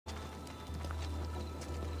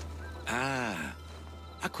Ah,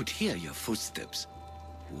 I could hear your footsteps.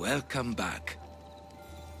 Welcome back.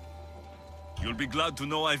 You'll be glad to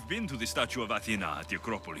know I've been to the statue of Athena at the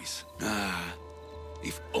Acropolis. Ah,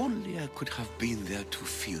 if only I could have been there to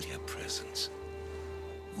feel your presence.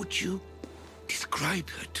 Would you describe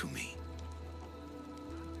her to me?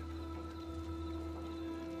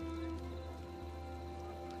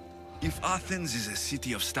 If Athens is a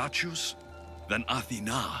city of statues, then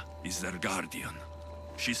Athena is their guardian.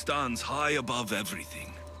 She stands high above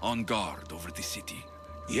everything, on guard over the city.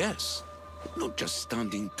 Yes, not just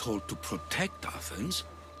standing tall to protect Athens,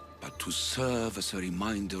 but to serve as a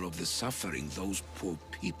reminder of the suffering those poor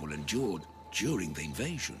people endured during the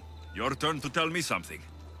invasion. Your turn to tell me something.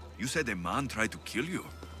 You said a man tried to kill you.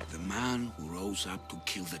 The man who rose up to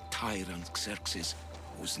kill the tyrant Xerxes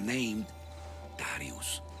was named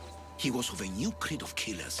Darius. He was of a new creed of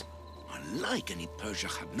killers, unlike any Persia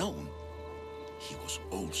had known. He was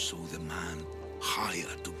also the man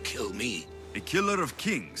hired to kill me. A killer of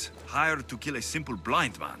kings, hired to kill a simple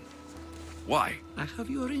blind man. Why? I have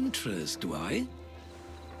your interest, do I?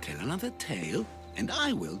 Tell another tale, and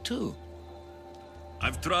I will too.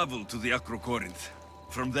 I've traveled to the Acrocorinth.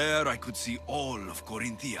 From there, I could see all of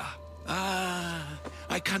Corinthia. Ah,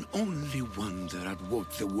 I can only wonder at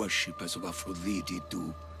what the worshippers of Aphrodite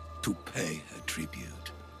do to pay her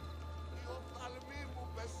tribute.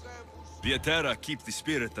 The Etera keep the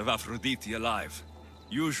spirit of Aphrodite alive,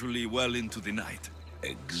 usually well into the night.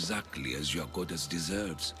 Exactly as your goddess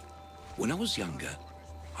deserves. When I was younger,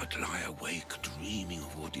 I'd lie awake dreaming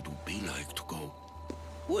of what it would be like to go.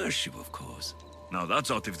 Worship, of course. Now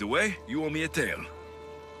that's out of the way, you owe me a tale.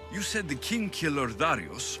 You said the king-killer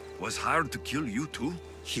Darius was hired to kill you too?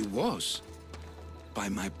 He was. By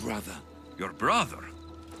my brother. Your brother?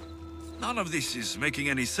 None of this is making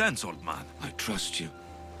any sense, old man. I trust you,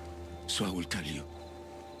 so I will tell you.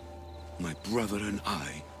 My brother and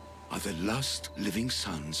I are the last living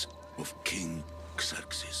sons of King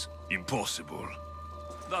Xerxes. Impossible.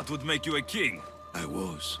 That would make you a king. I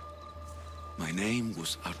was. My name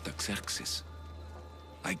was Artaxerxes.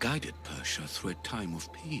 I guided Persia through a time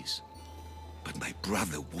of peace. But my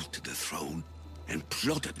brother wanted the throne and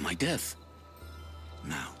plotted my death.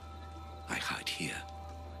 Now, I hide here,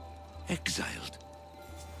 exiled,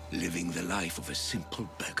 living the life of a simple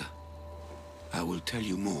beggar. I will tell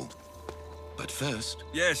you more, but first...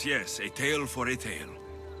 Yes, a tale for a tale.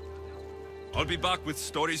 I'll be back with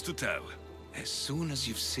stories to tell. As soon as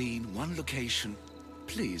you've seen one location,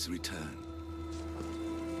 please return.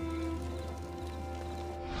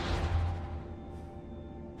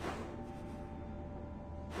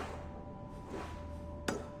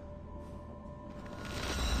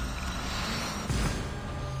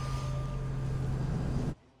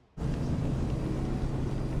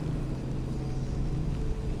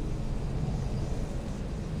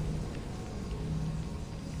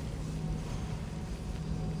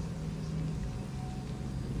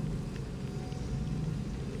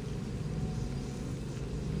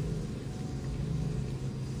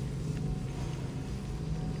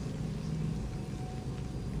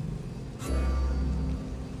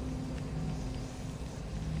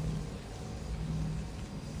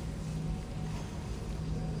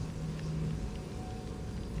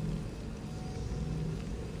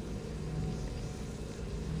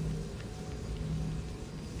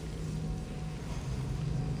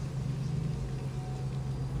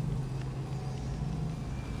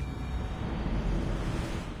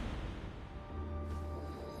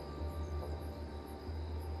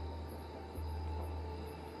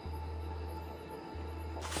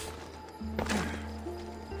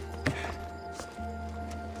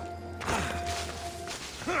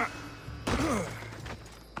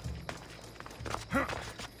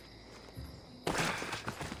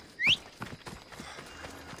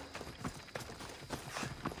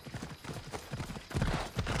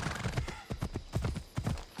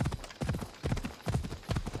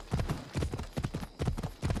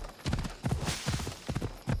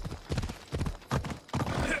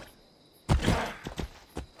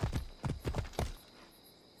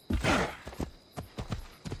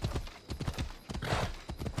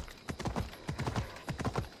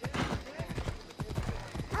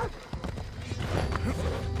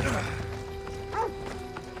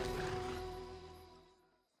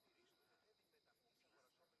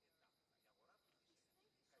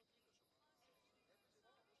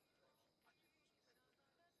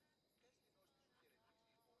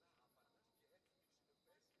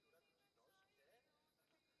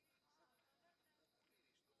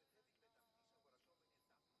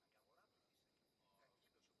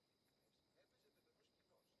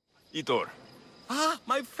 Itor, Ah,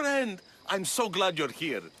 my friend. I'm so glad you're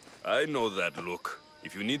here. I know that look.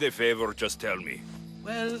 If you need a favor, just tell me.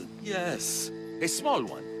 Well, yes. A small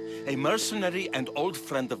one. A mercenary and old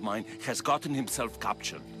friend of mine has gotten himself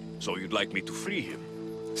captured. So you'd like me to free him?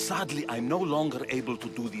 Sadly, I'm no longer able to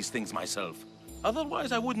do these things myself.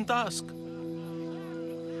 Otherwise, I wouldn't ask.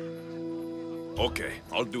 Okay,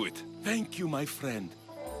 I'll do it. Thank you, my friend.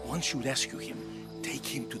 Once you rescue him, take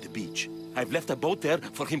him to the beach. I've left a boat there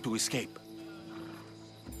for him to escape.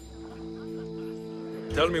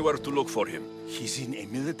 Tell me where to look for him. He's in a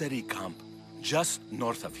military camp just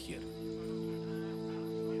north of here.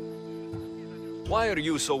 Why are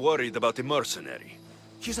you so worried about a mercenary?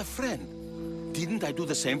 He's a friend. Didn't I do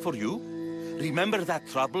the same for you? Remember that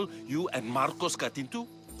trouble you and Marcos got into?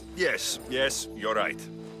 Yes, you're right.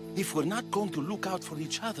 If we're not going to look out for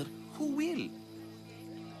each other, who will?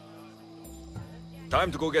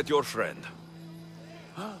 Time to go get your friend.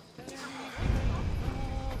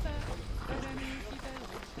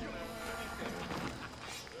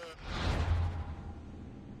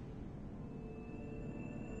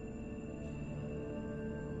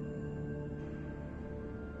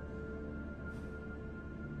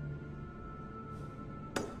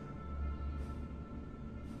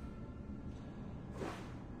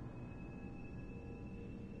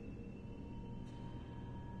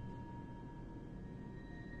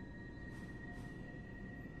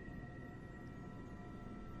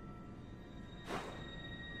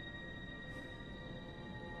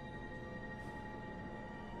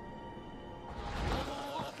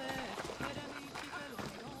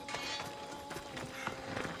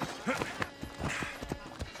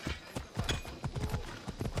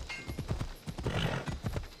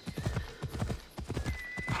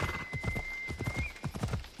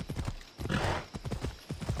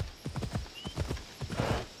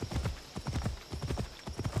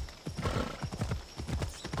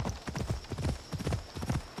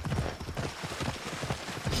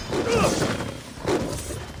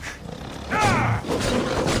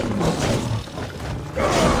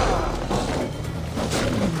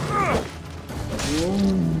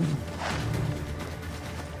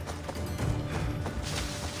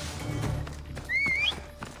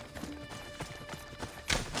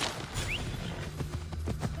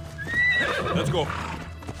 Let's go.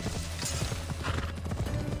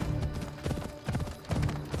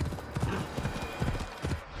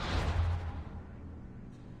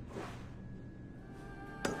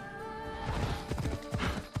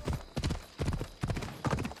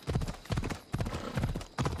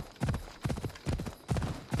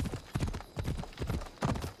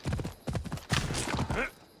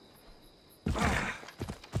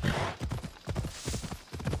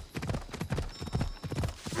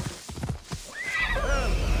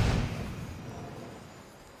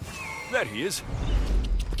 There he is.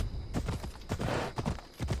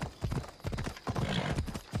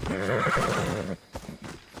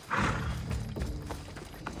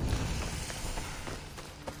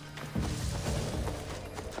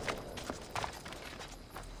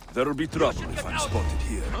 There'll be trouble if I'm spotted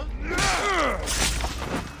here.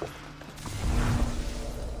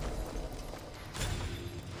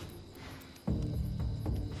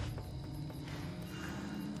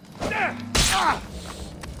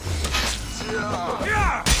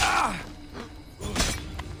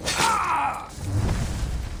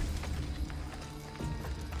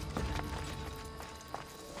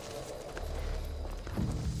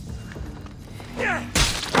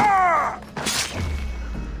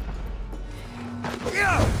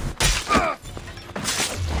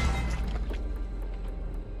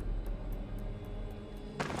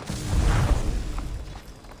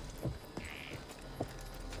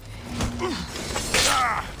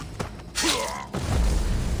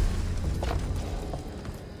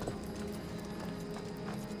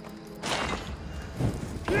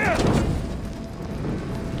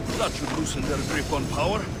 That should loosen their grip on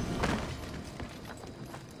power.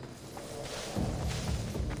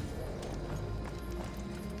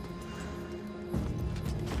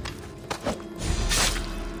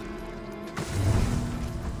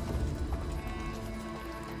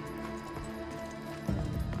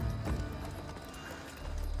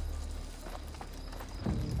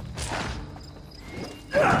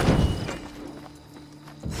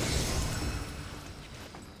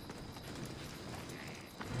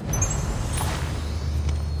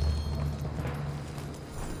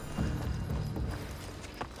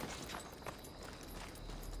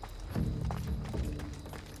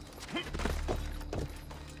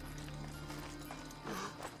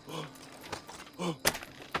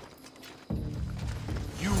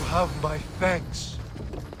 You have my thanks.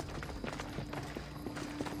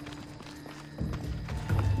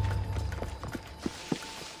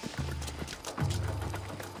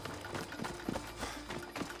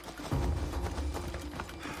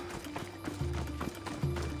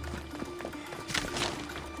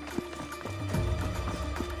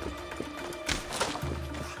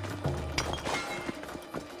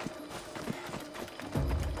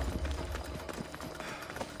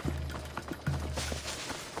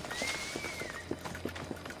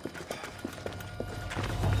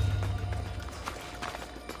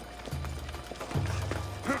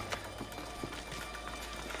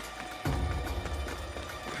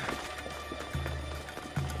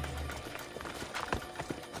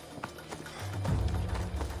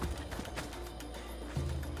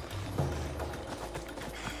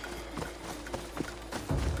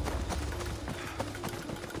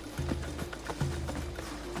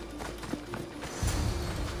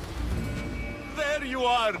 you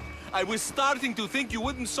are! I was starting to think you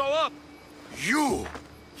wouldn't show up. You!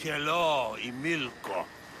 Hello, Emilko.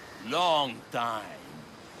 Long time.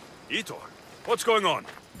 Itor, what's going on?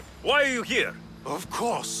 Why are you here? Of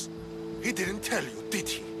course. He didn't tell you, did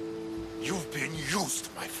he? You've been used,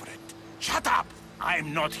 my friend. Shut up!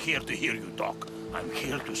 I'm not here to hear you talk. I'm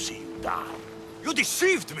here to see you die. You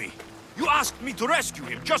deceived me! You asked me to rescue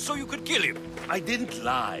him just so you could kill him! I didn't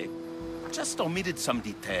lie. Just omitted some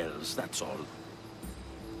details, that's all.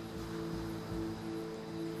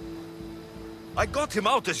 I got him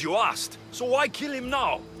out as you asked, so why kill him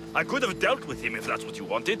now? I could have dealt with him if that's what you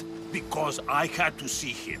wanted. Because I had to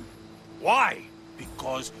see him. Why?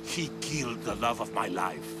 Because he killed the love of my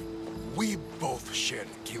life. We both shared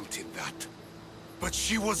guilt in that. But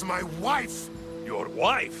she was my wife! Your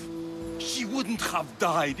wife? She wouldn't have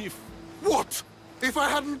died if... What? If I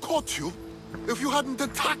hadn't caught you? If you hadn't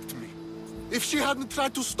attacked me? If she hadn't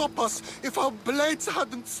tried to stop us? If our blades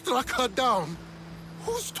hadn't struck her down?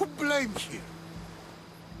 Who's to blame here?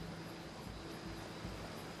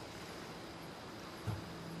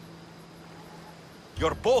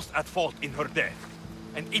 You're both at fault in her death.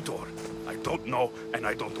 And Itor, I don't know, and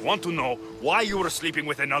I don't want to know, why you were sleeping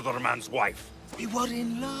with another man's wife. we were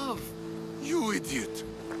in love. You idiot.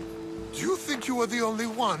 Do you think you were the only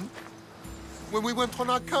one? When we went on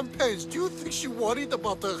our campaigns, do you think she worried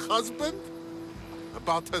about her husband?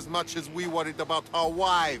 About as much as we worried about our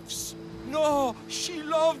wives. No, she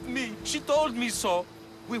loved me. She told me so.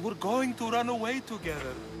 We were going to run away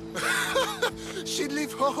together. She'd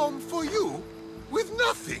leave her home for you? With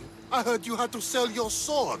nothing? I heard you had to sell your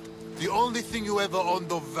sword. The only thing you ever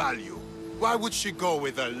owned of value. Why would she go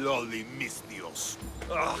with a lowly Mistios?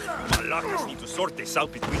 Ugh, you Malakas need to sort this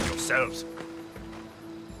out between yourselves.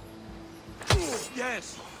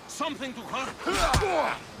 Yes, something to her.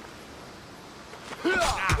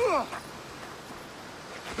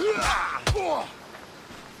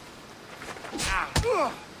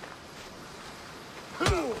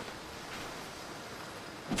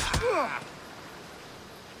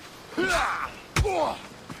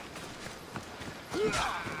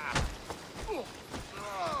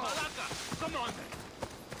 Malaka, come on then.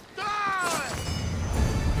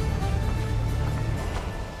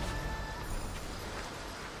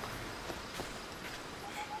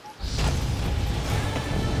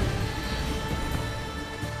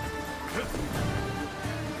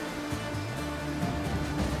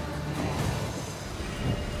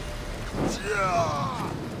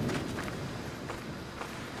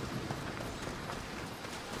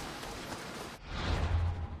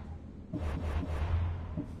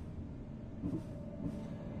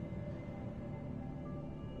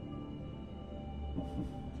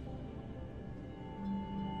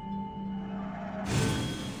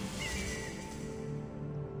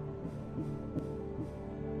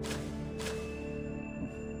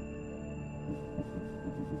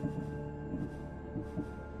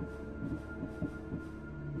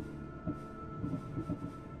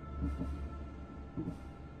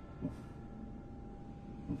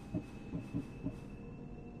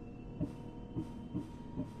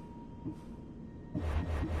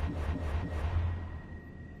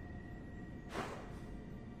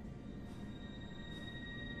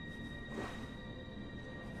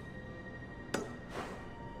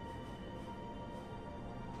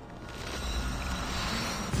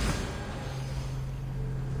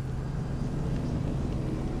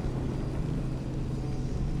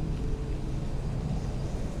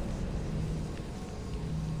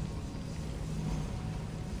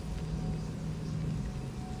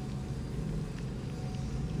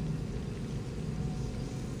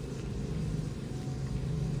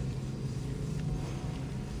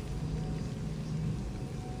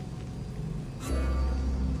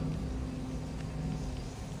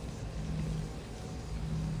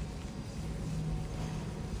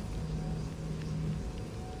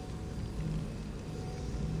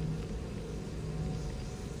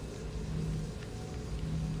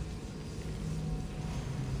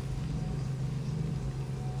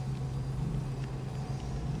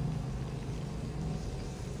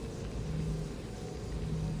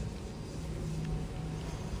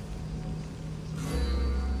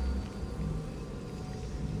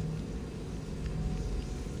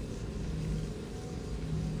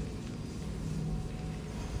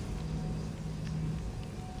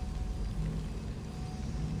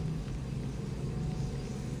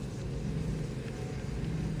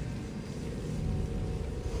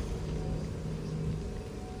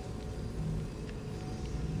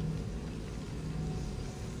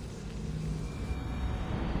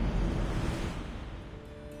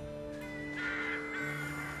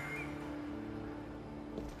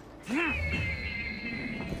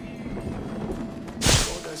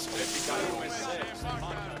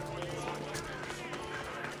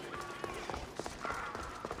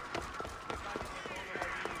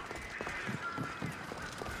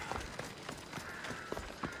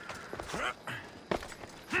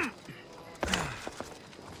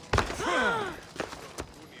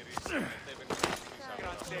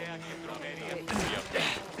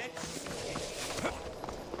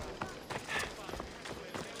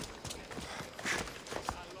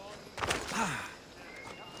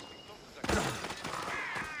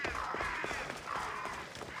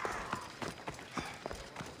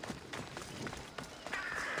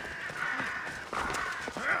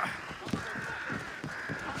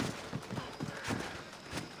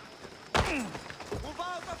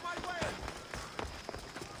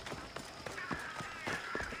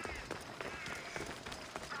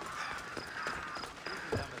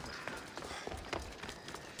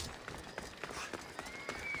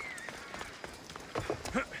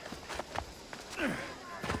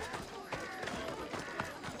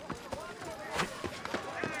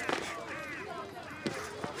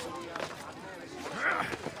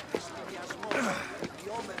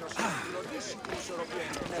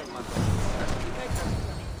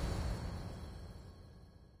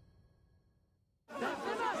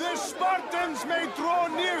 The Spartans may draw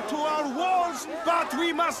near to our walls, but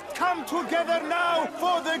we must come together now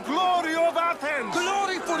for the glory of Athens!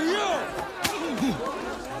 Glory for you!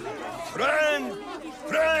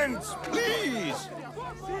 Friends, please!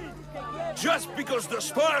 Just because the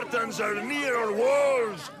Spartans are near our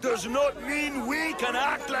walls does not mean we can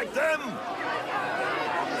act like them!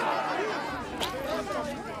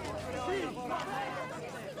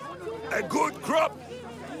 A good crop!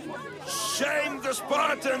 Shame the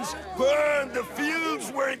Spartans burned the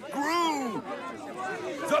fields where it grew!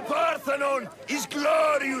 The Parthenon is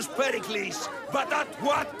glorious, Pericles, but at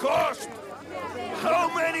what cost?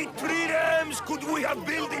 How many triremes could we have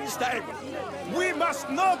built instead? We must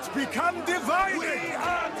not become divided! We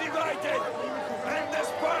are divided, and the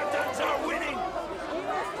Spartans are winning!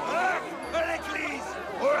 Act, Pericles,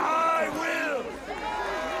 or I will!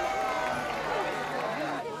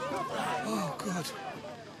 Oh, good.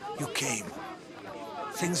 You came.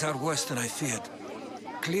 Things are worse than I feared.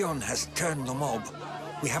 Cleon has turned the mob.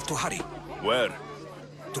 We have to hurry. Where?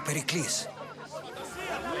 To Pericles.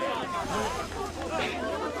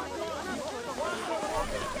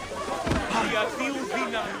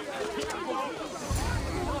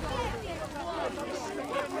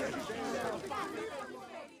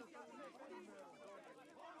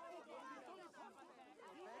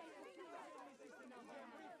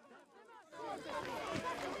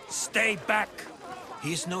 Stay back!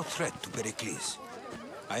 He is no threat to Pericles.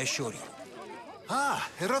 I assure you. Ah,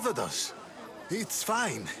 Herodotus. It's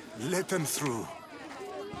fine. Let them through.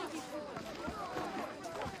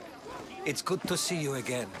 It's good to see you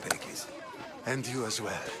again, Pericles. And you as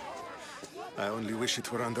well. I only wish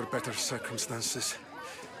it were under better circumstances.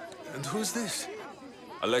 And who's this?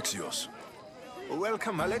 Alexios.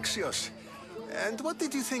 Welcome, Alexios. And what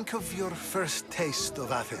did you think of your first taste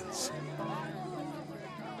of Athens?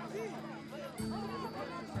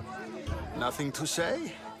 Nothing to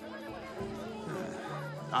say?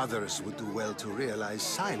 Others would do well to realize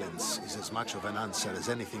silence is as much of an answer as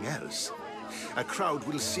anything else. A crowd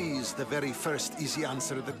will seize the very first easy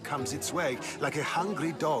answer that comes its way, like a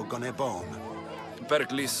hungry dog on a bone.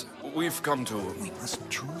 Pericles, we've come to... We must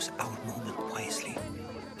choose our moment wisely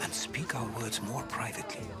and speak our words more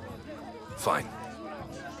privately. Fine.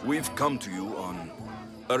 We've come to you on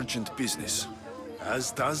urgent business.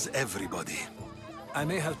 As does everybody. I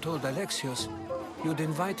may have told Alexios you'd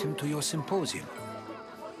invite him to your symposium.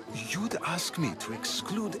 You'd ask me to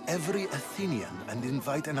exclude every Athenian and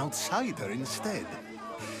invite an outsider instead.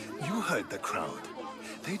 You heard the crowd.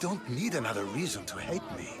 They don't need another reason to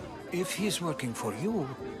hate me. If he's working for you,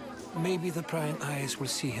 maybe the prying eyes will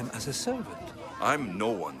see him as a servant. I'm no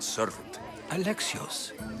one's servant.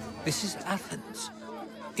 Alexios, this is Athens.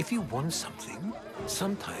 If you want something,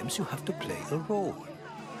 sometimes you have to play a role.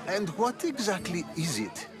 And what exactly is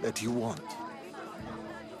it that you want?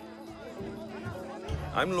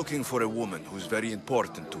 I'm looking for a woman who's very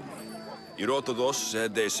important to me. Herodotus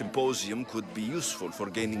said a symposium could be useful for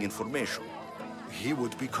gaining information. He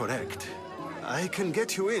would be correct. I can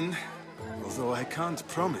get you in, although I can't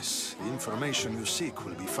promise the information you seek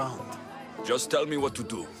will be found. Just tell me what to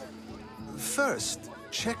do. First,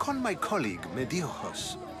 check on my colleague,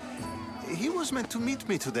 Mediochos. He was meant to meet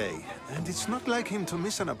me today, and it's not like him to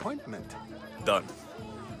miss an appointment. Done.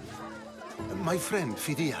 My friend,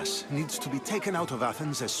 Phidias, needs to be taken out of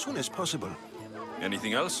Athens as soon as possible.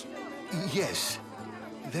 Anything else? Yes.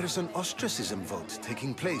 There's an ostracism vote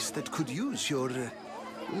taking place that could use your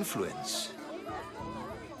influence.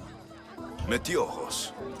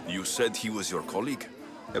 Metiojos. You said he was your colleague?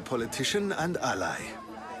 A politician and ally.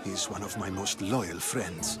 He's one of my most loyal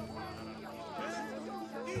friends.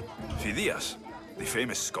 Phidias, the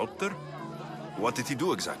famous sculptor? What did he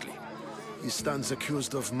do exactly? He stands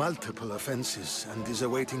accused of multiple offenses and is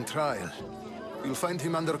awaiting trial. You'll find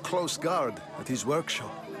him under close guard at his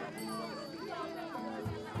workshop.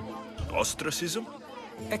 Ostracism?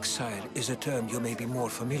 Exile is a term you may be more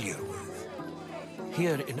familiar with.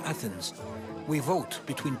 Here in Athens, we vote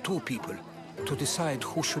between two people to decide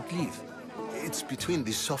who should leave. It's between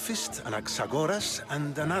the sophist Anaxagoras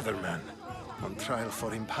and another man, on trial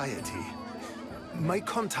for impiety. My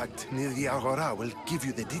contact near the Agora will give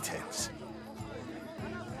you the details.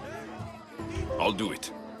 I'll do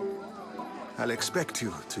it. I'll expect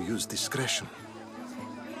you to use discretion.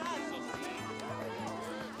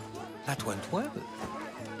 That went well.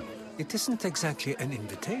 It isn't exactly an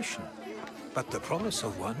invitation, but the promise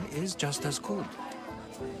of one is just as good.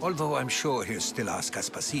 Although I'm sure he'll still ask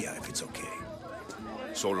Aspasia if it's okay.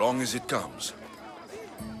 So long as it comes.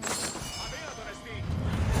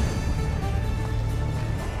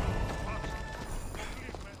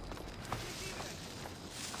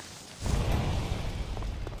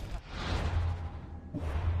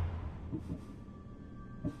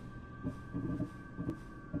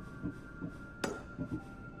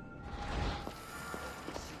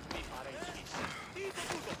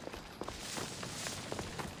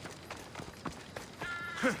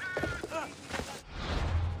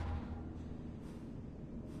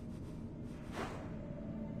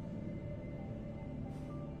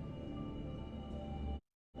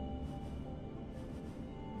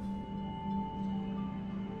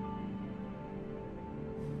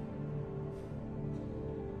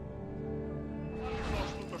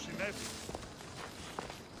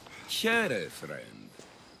 Here, friend.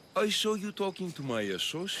 I saw you talking to my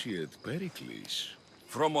associate, Pericles.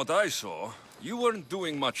 From what I saw, you weren't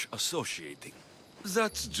doing much associating.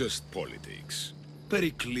 That's just politics.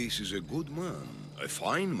 Pericles is a good man, a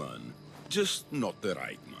fine man, just not the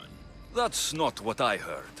right man. That's not what I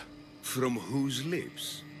heard. From whose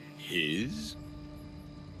lips? His?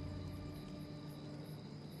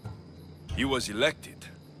 He was elected.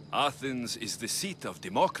 Athens is the seat of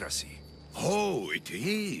democracy. Oh, it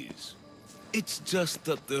is. It's just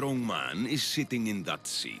that the wrong man is sitting in that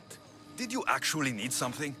seat. Did you actually need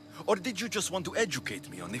something? Or did you just want to educate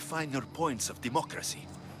me on the finer points of democracy?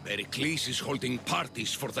 Pericles is holding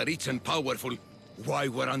parties for the rich and powerful while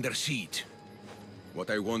we're under siege. What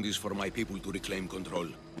I want is for my people to reclaim control.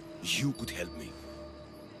 You could help me.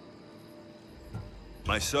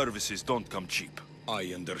 My services don't come cheap.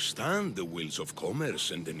 I understand the wills of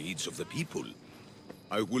commerce and the needs of the people.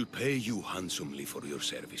 I will pay you handsomely for your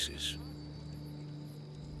services.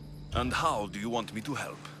 And how do you want me to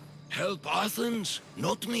help? Help Athens,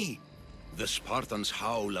 not me. The Spartans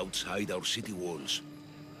howl outside our city walls.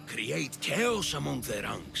 Create chaos among their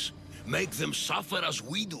ranks. Make them suffer as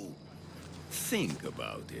we do. Think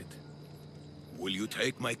about it. Will you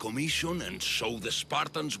take my commission and show the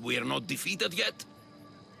Spartans we are not defeated yet?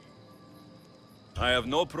 I have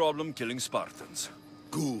no problem killing Spartans.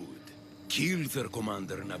 Good. Kill their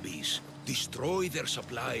commander, Nabis. Destroy their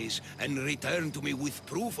supplies and return to me with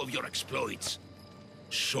proof of your exploits.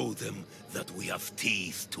 Show them that we have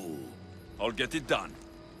teeth too. I'll get it done.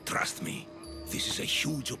 Trust me, this is a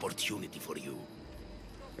huge opportunity for you.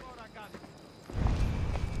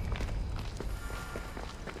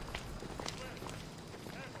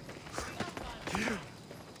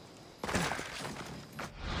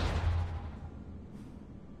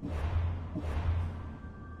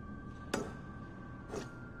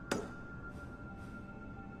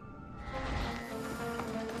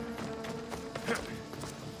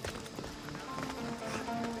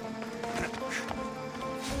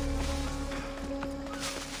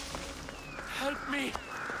 Help me!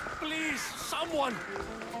 Please, someone!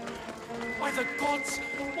 By the gods,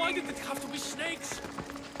 why did it have to be snakes?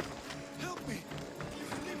 Help me!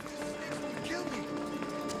 Kill me!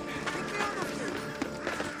 Get me out of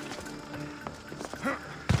here!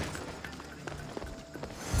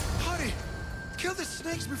 Hurry! Kill the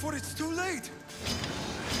snakes before it's too late!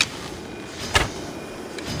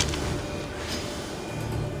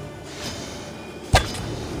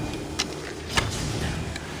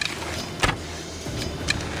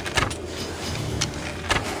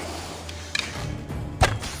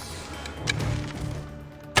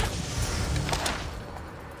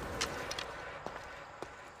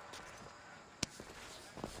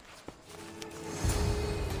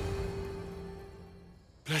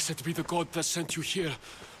 Blessed be the god that sent you here.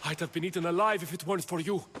 I'd have been eaten alive if it weren't for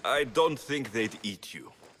you. I don't think they'd eat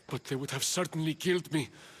you. But they would have certainly killed me.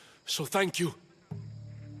 So thank you.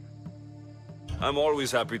 I'm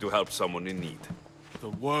always happy to help someone in need. The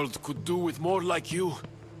world could do with more like you.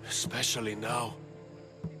 Especially now.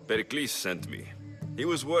 Pericles sent me. He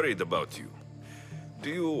was worried about you. Do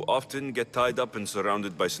you often get tied up and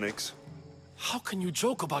surrounded by snakes? How can you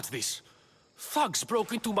joke about this? Thugs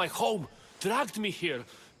broke into my home, dragged me here,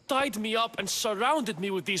 tied me up and surrounded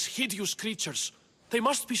me with these hideous creatures. They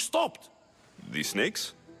must be stopped. The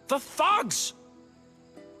snakes? The thugs!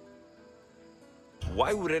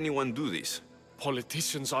 Why would anyone do this?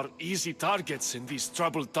 Politicians are easy targets in these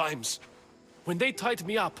troubled times. When they tied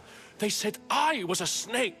me up, they said I was a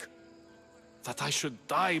snake. That I should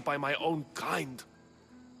die by my own kind.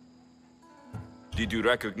 Did you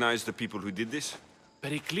recognize the people who did this?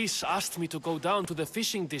 Pericles asked me to go down to the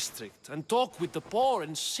fishing district and talk with the poor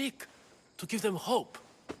and sick, to give them hope.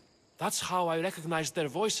 That's how I recognized their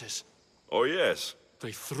voices. Oh yes.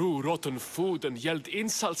 They threw rotten food and yelled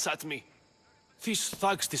insults at me. These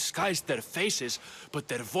thugs disguised their faces, but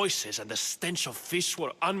their voices and the stench of fish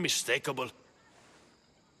were unmistakable.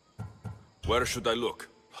 Where should I look?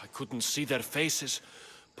 I couldn't see their faces,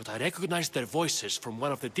 but I recognized their voices from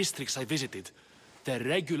one of the districts I visited. They're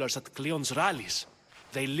regulars at Cleon's rallies.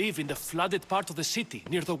 They live in the flooded part of the city,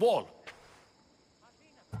 near the wall.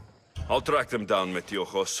 I'll track them down,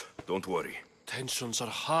 Metiojos. Don't worry. Tensions are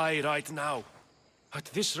high right now. At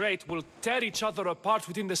this rate, we'll tear each other apart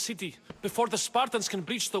within the city, before the Spartans can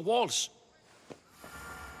breach the walls.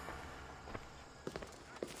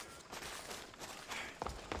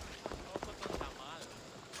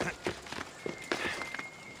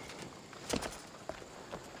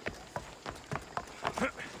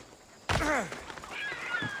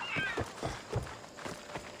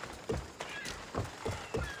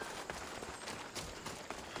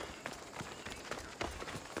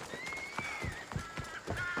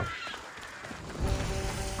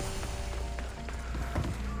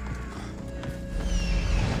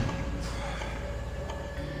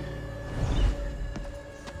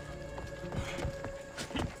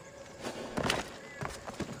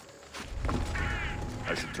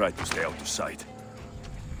 I should try to stay out of sight.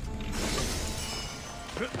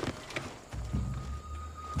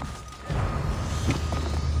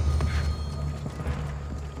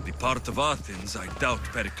 The part of Athens I doubt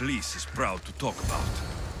Pericles is proud to talk about.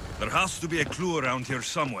 There has to be a clue around here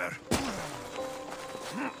somewhere.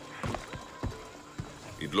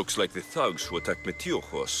 It looks like the thugs who attacked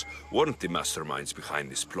Metiojos weren't the masterminds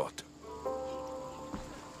behind this plot.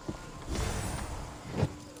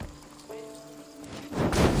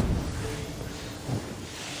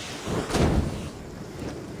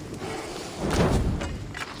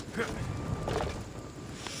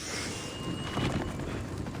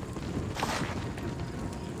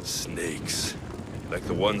 Snakes. Like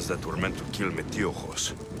the ones that were meant to kill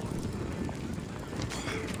Metiojos.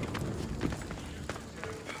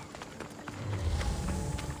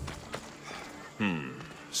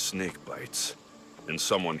 Snake bites. And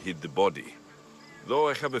someone hid the body. Though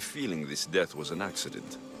I have a feeling this death was an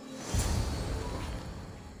accident.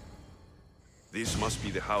 This must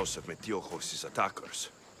be the house of Metiojos' attackers.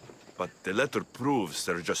 But the letter proves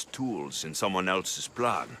they're just tools in someone else's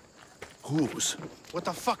plan. Whose? What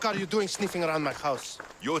the fuck are you doing sniffing around my house?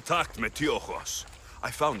 You attacked Metiojos.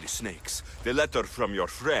 I found the snakes, the letter from your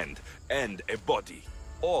friend, and a body.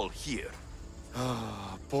 All here.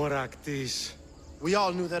 Ah, poor Actis. We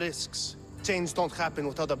all knew the risks. Change don't happen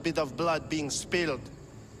without a bit of blood being spilled.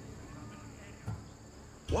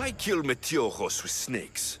 Why kill Metiojos with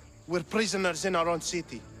snakes? We're prisoners in our own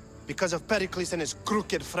city, because of Pericles and his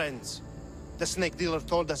crooked friends. The snake dealer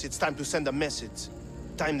told us it's time to send a message.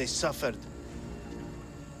 Time they suffered.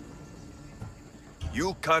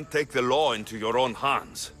 You can't take the law into your own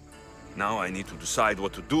hands. Now I need to decide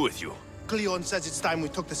what to do with you. Cleon says it's time we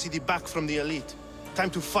took the city back from the elite.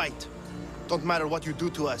 Time to fight. Don't matter what you do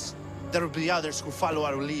to us. There will be others who follow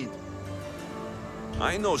our lead.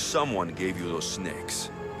 I know someone gave you those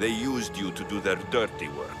snakes. They used you to do their dirty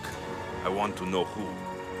work. I want to know who.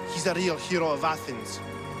 He's a real hero of Athens.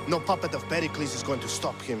 No puppet of Pericles is going to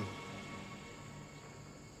stop him.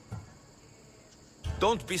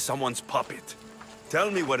 Don't be someone's puppet. Tell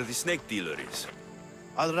me where the snake dealer is.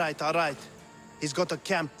 All right, all right. He's got a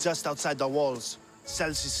camp just outside the walls.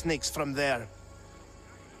 Sells his snakes from there.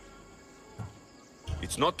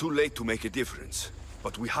 It's not too late to make a difference,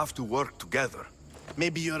 but we have to work together.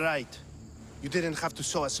 Maybe you're right. You didn't have to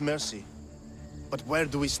show us mercy. But where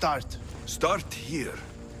do we start? Start here.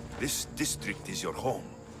 This district is your home.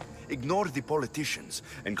 Ignore the politicians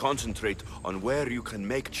and concentrate on where you can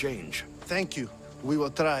make change. Thank you. We will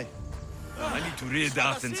try. I need to rid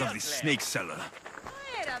Athens of this snake seller.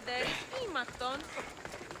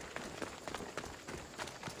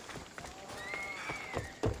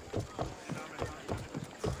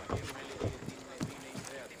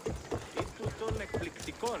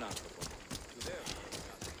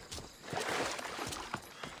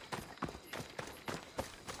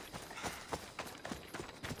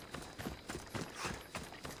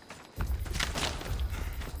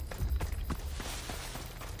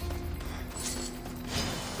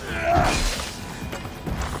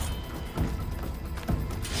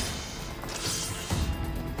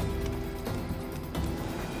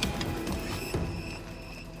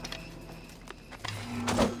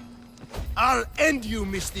 I'll end you,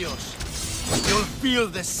 Mistios. You'll feel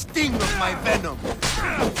the sting of my venom.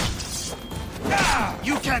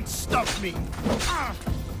 You can't stop me.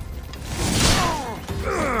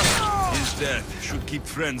 His death should keep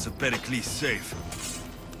friends of Pericles safe.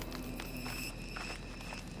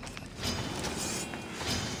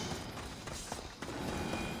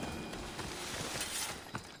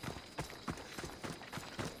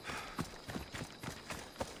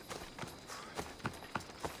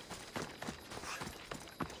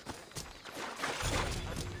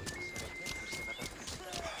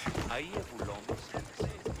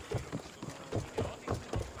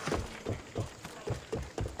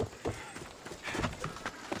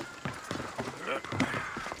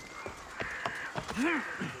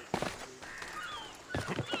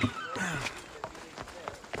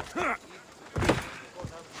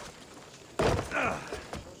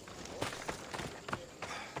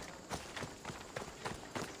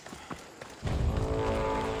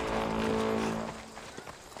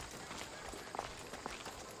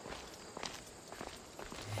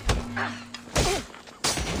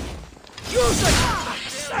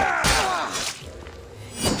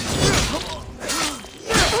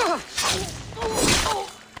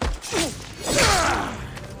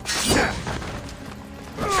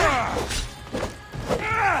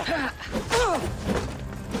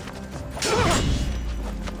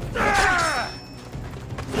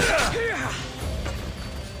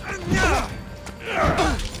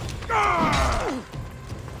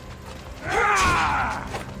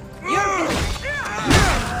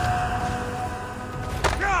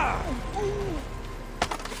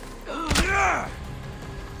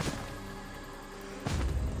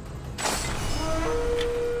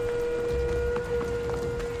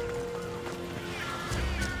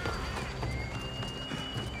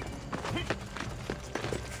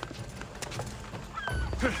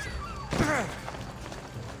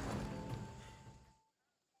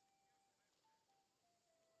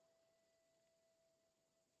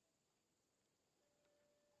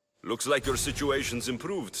 Looks like your situation's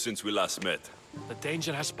improved since we last met. The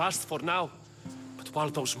danger has passed for now. But while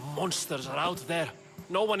those monsters are out there,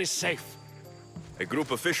 no one is safe. A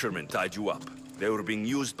group of fishermen tied you up. They were being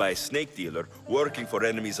used by a snake dealer working for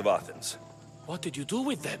enemies of Athens. What did you do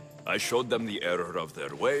with them? I showed them the error of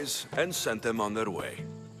their ways and sent them on their way.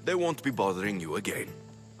 They won't be bothering you again.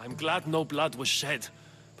 I'm glad no blood was shed.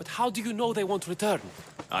 But how do you know they won't return?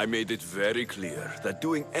 I made it very clear that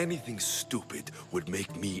doing anything stupid would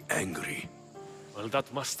make me angry. Well,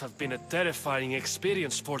 that must have been a terrifying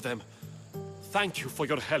experience for them. Thank you for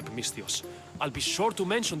your help, Mistios. I'll be sure to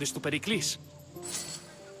mention this to Pericles.